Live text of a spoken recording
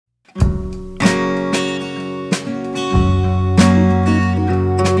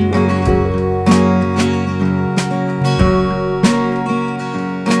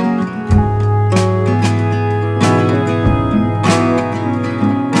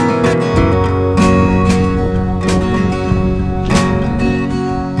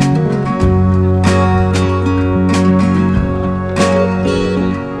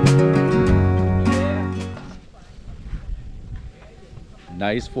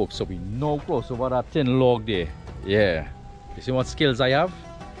Nice, folks. So we now cross over that tin log there. Yeah. You see what skills I have?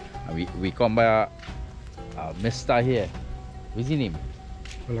 And we come by a mister here. What's his name?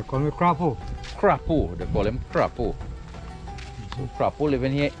 Well, they call me Crapo. Crapo. They call him Crapo. So Crapo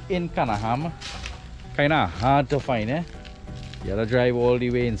living here in Kernaham. Kinda hard to find, eh? You gotta drive all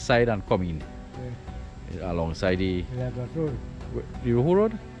the way inside and come in. Yeah. Alongside the... Yeah, that road. The whole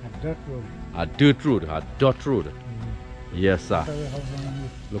road? A dirt road. A dirt road. A dirt road. Yes, sir.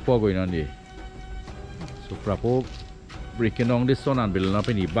 Look what's going on there. So Crapo breaking down this one and building up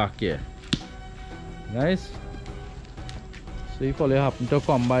in the back here. Nice. So if you happen to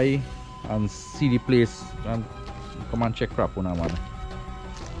come by and see the place, and come and check Crapo now, man.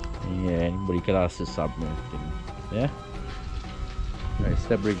 Yeah, anybody can assist up me. Yeah? Right,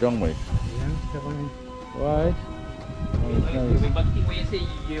 step break down, boy. Yeah, step on in. Right. Nice.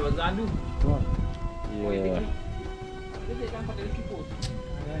 Yeah.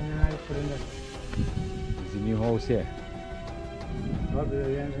 It's a new house here.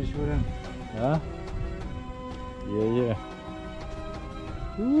 Huh? Yeah.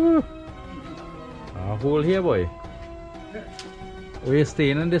 Woo. A hole here, boy. Oh, you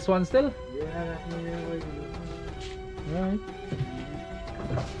staying in this one still? Yeah, that's me.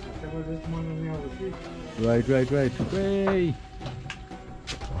 Right. Right. Right. Way.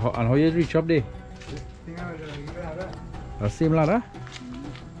 And how you reach up there? The same ladder?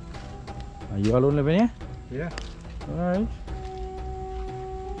 Are you alone living here? Yeah. Alright.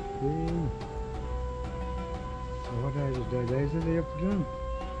 So what is it they have to do?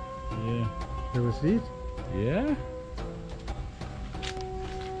 Yeah. Have a seat? Yeah.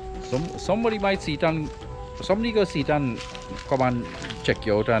 Somebody might see it and somebody go see it and come and check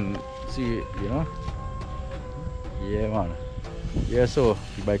you out and see, you know. Yeah, man. Yeah, so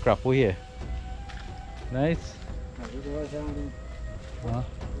you buy Crapo here. Nice. Huh?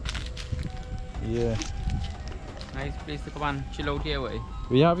 Yeah. Nice place to come and chill out here, way.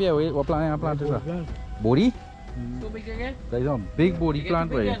 We have here, what plant? Plant is that? Body? So big again? There's a big body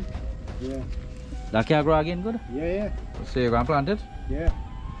plant, way. Yeah. That can grow again, good? Yeah. So you're going to plant it? Yeah.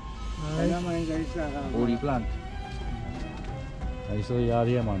 Nice. Body plant. Nice, so you are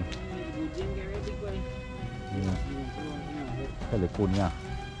here, man. Yeah. California.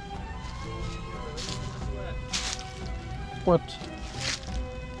 What?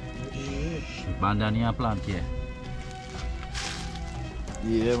 Bandania plant here.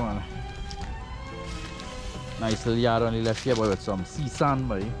 Yeah, man. Nice little yard on the left here, boy, with some sea sand,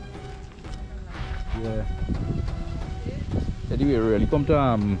 boy. Yeah. Anyway, really come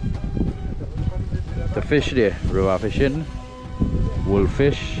to fish there. River fishing,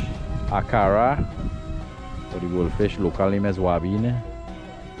 wolfish, acara. Or the wolfish, local name is wabine.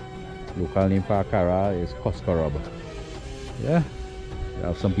 Local name for acara is coscarab. Yeah. We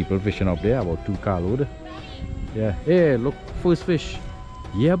have some people fishing up there, about 2 carload. Yeah. Hey, look, first fish.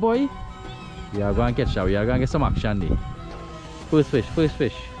 Yeah, boy. We are going to catch that. We are going to get some action there. First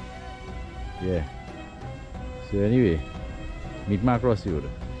fish. Yeah. So anyway, meet me across the road.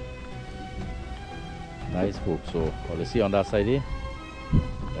 Nice, folks. So, all you see on that side there,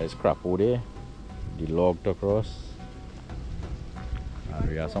 there's Crapo there. The log to cross. And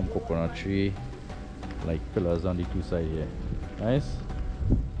we have some coconut tree, like pillars on the 2 sides here. Nice.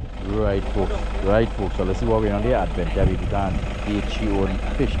 Right, folks. So let's see what we're on the adventure. We can teach you own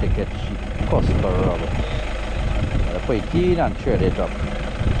fish to catch cost per rubber. Put it in and shred it up.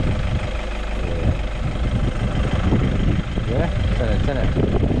 Yeah. Send it.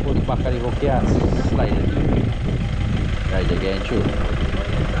 Put the back of the hook here and slide it. Right again, too.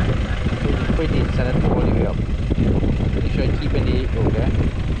 Put it in, send it all the way up. Make sure you keep in the hook, okay?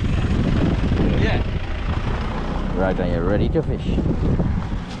 Yeah. Right, and you're ready to fish.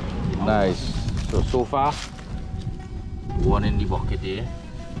 Nice. So far, one in the bucket there.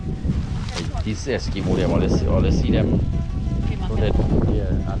 Like this Eskimo, them all see them. So that,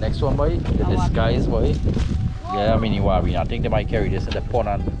 yeah. And next one, boy, the disguise, boy. Yeah, mini wabi. I think they might carry this in the pond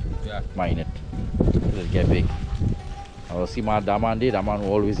and mine it. It'll get big. I'll see my daman there. Daman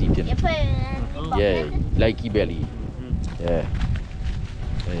always eating. Yeah, likey belly. Yeah.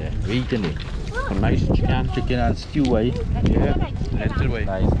 We eating it. A nice chicken and stew, boy. Yeah.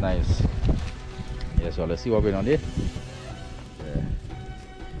 Nice. Yeah, so let's see what we're on there. Yeah.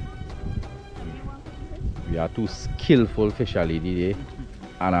 We are 2 skillful fisher lady there.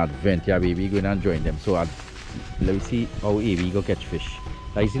 And adventure baby going and join them. So let me see how Avy go catch fish.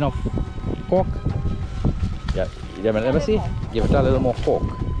 Like, is enough cork? Yeah, let me see. Give it a little more cork.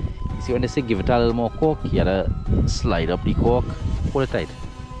 You see when they say give it a little more cork, you gotta slide up the cork. Hold it tight.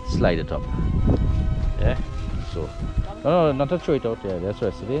 Slide it up. Yeah. So No, not to throw it out there. That's the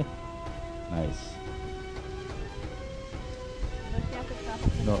rest of it. Nice.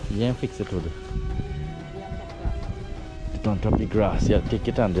 No, you can't fix it with it. Don't top the grass. Yeah, take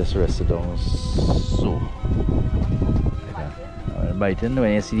it and just rest it down. So. Bite in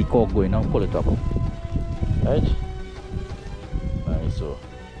when you see the cork going on, pull it up. Right? Nice. So.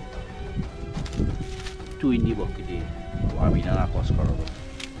 2 in the bucket there. I mean, I'm not cost correct.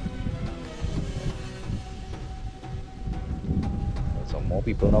 Some more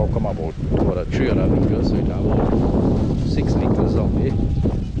people now come about 300 meters, so it's about 6 meters long there.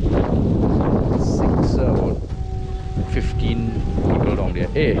 15 people down there.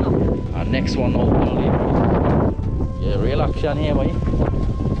 Hey, our next one now, yeah, real action here, boy.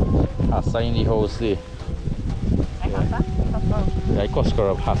 Hassa in the house there. Yeah, I cost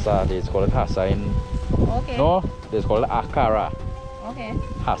corrupt Hassa, they call it Hassa in. Okay. No, they call it acara. Okay.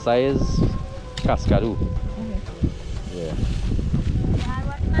 Hassa is Cascadu. Okay. Yeah.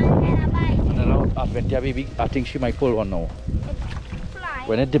 And then now Adventia baby, I think she might pull one now.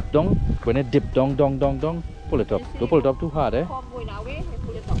 When it dip down, dong, pull it up. Don't pull it up too hard, eh?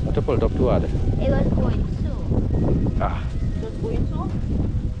 Not to pull it up too hard. It was going so. Ah. It was going so?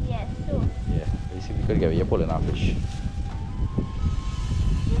 Yes, so. Yeah. Let's see if we could get you pulling our fish.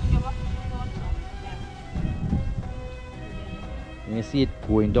 When you see it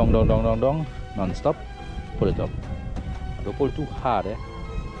going dong, non-stop, pull it up. Don't pull too hard, eh?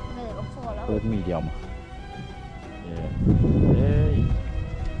 Pull it medium. Yeah. Hey.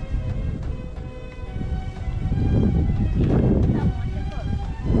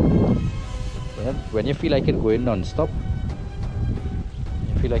 When you feel like it going non-stop,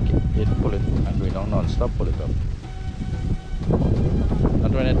 you feel like it pull it and going down non-stop, pull it up.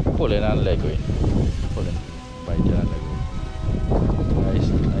 Not when it pulling and let going. Pulling, biting and let go.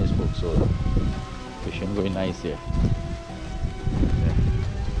 Nice folks. So fishing going nice here. Yeah.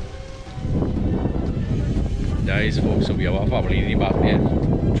 Nice folks. So we have our family in the back there,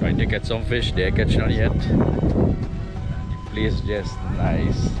 trying to get some fish. They're catching on yet. The place just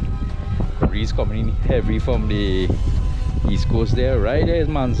nice. The breeze coming in heavy from the east coast there. Right there is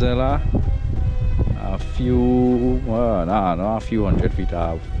Manzanilla. A few, a few hundred feet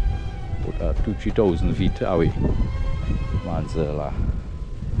up, 2,000-3,000 feet away. Manzanilla.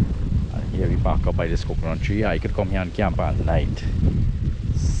 And here we park up by this coconut tree. I could come here and camp at night.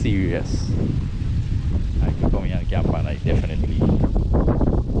 Serious. I could come here and camp at night, definitely.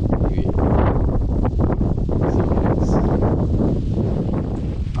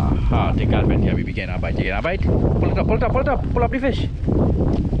 Aha, take advantage here. We begin our bite. Pull it up, pull up the fish.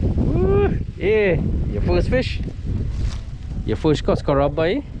 Woo. Yeah, your first fish. Your first Coscarab,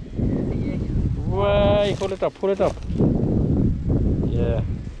 boy. Why? Pull it up. Yeah.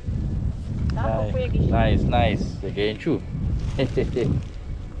 Nice. You're getting through. Add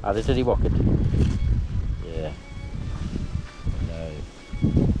it to the bucket. Yeah. Nice.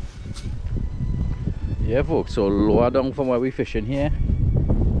 Yeah, folks. So lower down from where we're fishing here,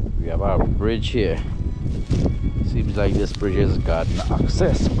 we have our bridge here. Seems like this bridge has got an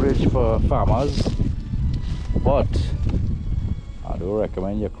access bridge for farmers, but I don't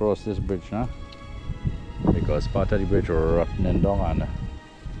recommend you cross this bridge now, because part of the bridge are rotting down and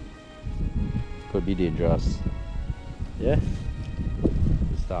could be dangerous. Yeah,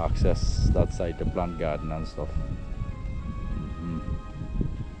 just to access that side to plant garden and stuff.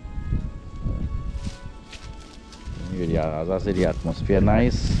 Yeah, as I said, the atmosphere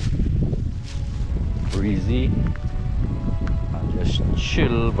nice, breezy, and just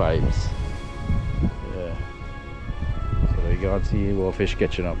chill vibes. Yeah. So there you can see more fish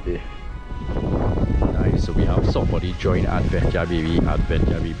catching up there. Nice. So we have somebody join Adventure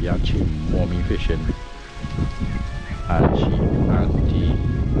Baby and she mommy fishing, and she auntie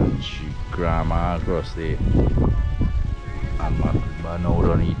and she grandma across there, and man out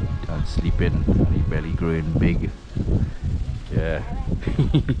on it and sleeping and the belly growing big. Yeah.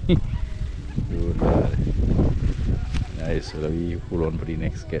 Nice. So let me hold on for the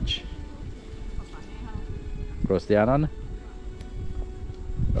next sketch. Cross the Annan.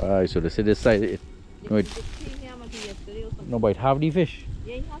 Alright, so this is this side. No, but it have the fish.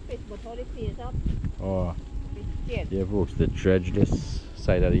 Yeah, you have fish, but all the fish up. Oh. Yeah, folks, they dredge this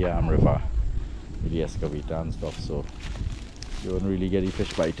side of the river with the excavator and stuff, so you don't really get the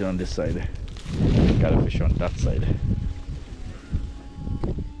fish biting on this side. You got a fish on that side.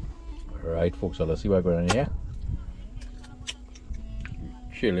 Alright, folks, so let's see what's going on here.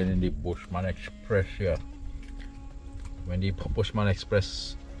 Chilling in the Bushman Express here. When the Bushman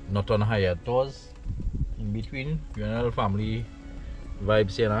Express not on higher tours in between, you know, family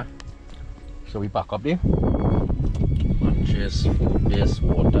vibes here now. So we pack up there. Matches, food base,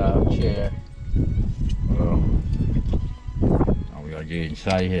 water, chair. Now we are getting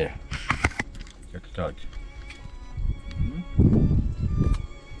inside here. Check it out.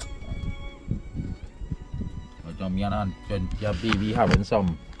 Your baby having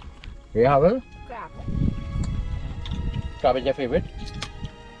some. You have it? Crab. Crab is your favorite?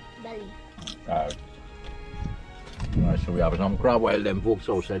 Belly. Alright, so we have some crab while them folks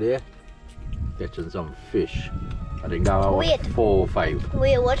outside here catching some fish. I think that was Wait. 4 or 5.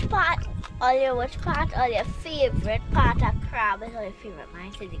 Wait, which part or your favorite part of crab is your favorite?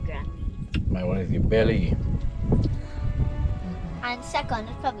 Mine is the granny. My one is the belly. And second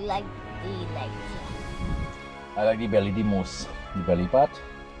is probably like the legs. I like the belly the most. The belly part,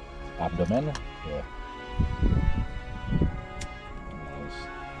 abdomen. Yeah. Nice.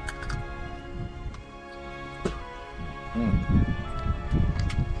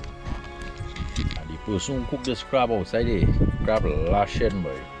 And the person who cook this crab outside there, crab lashing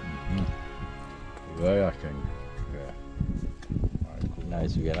boy. Very lashing. Yeah. Alright, cool.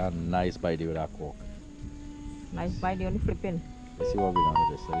 Nice. We get a nice bite with that cook. Nice bite, the only flipping. Let's see what we done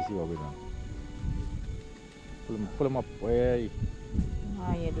with this. Let's see what we done. Pull him up. Way.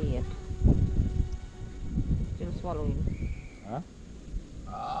 Ah, yeah, dear. Still swallowing. Huh?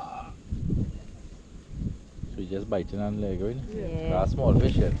 So you just biting and leg going? Yeah. That's small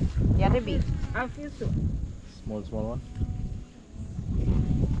fish here. Yeah, they big. I feel so. Small one.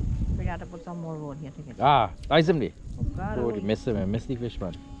 We got to put some more road here to get. Ah, nice him there. Oh, God. Oh, you miss him. I miss the fish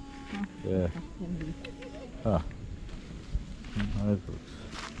man. Yeah. Ah. Nice.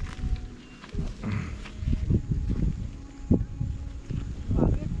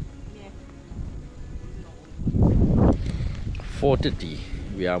 4:30.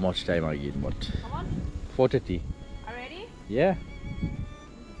 We have much time again, but 4:30. Already? Yeah.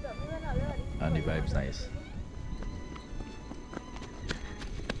 And the vibe's nice.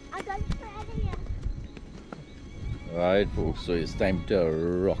 Right, folks. So it's time to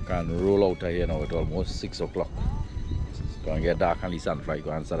rock and roll out of here now. It's almost 6 o'clock. It's gonna get dark and the sun fly go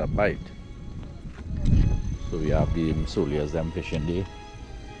and start a bite. So we have the soliers, them fishing there.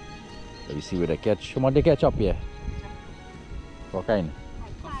 Let me see where they catch. Come on, they catch up here. What kind?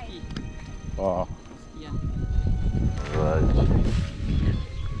 Oh. Yeah. Right.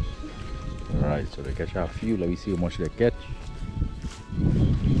 Right, so they catch a few. Let me see how much they catch.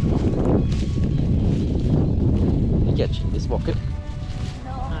 They catch in this bucket.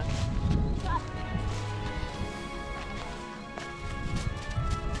 No.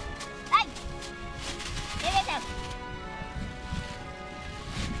 Hey! Give it up.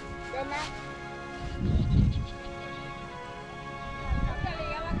 Then that.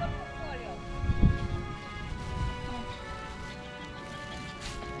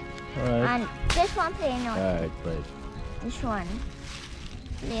 Alright. And this one plain not. Right. This one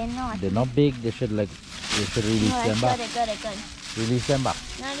plain not. They're not big. They should release No, them it's back. good, it's good. Release them back.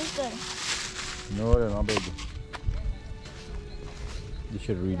 No, it's good. No, they're not big. They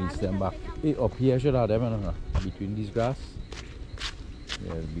should release them back. Hey, up here should have them, between these grass.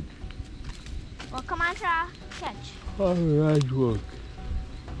 Yeah, it'll be. Well, come on, try catch. Alright, work.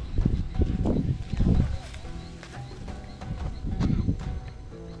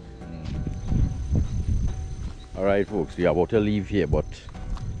 Alright, folks, we are about to leave here, but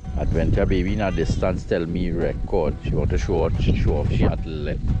Adventure Baby in a distance tell me record. She want to show off she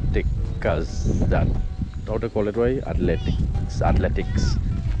athletic as that. How to call it, right? Athletics.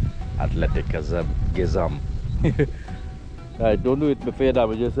 Athletic as a gizam. Alright, don't do it before you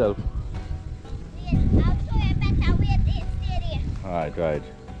damage yourself. I'll show you better where this area. Alright, right.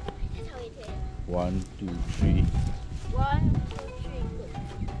 That's how it is. 1, 2, 3. 1, 2, 3, good.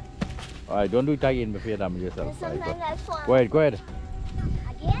 Alright, don't do it again before you damage yourself. And Right, sometimes I fall. go ahead, go ahead.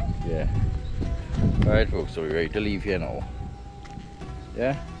 Again? Yeah. Alright, folks, so we're ready to leave here now.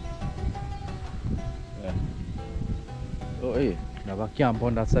 Yeah? Yeah. Oh, hey, never camp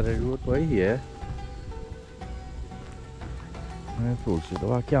on that side of the road, boy, here. Alright, folks, you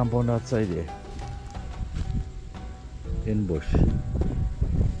never camp on that side there. In bush.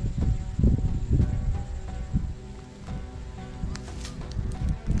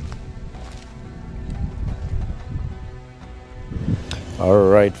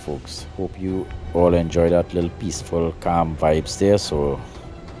 Alright, folks, hope you all enjoy that little peaceful, calm vibes there. So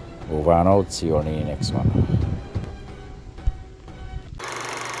over and out, see you on the next one.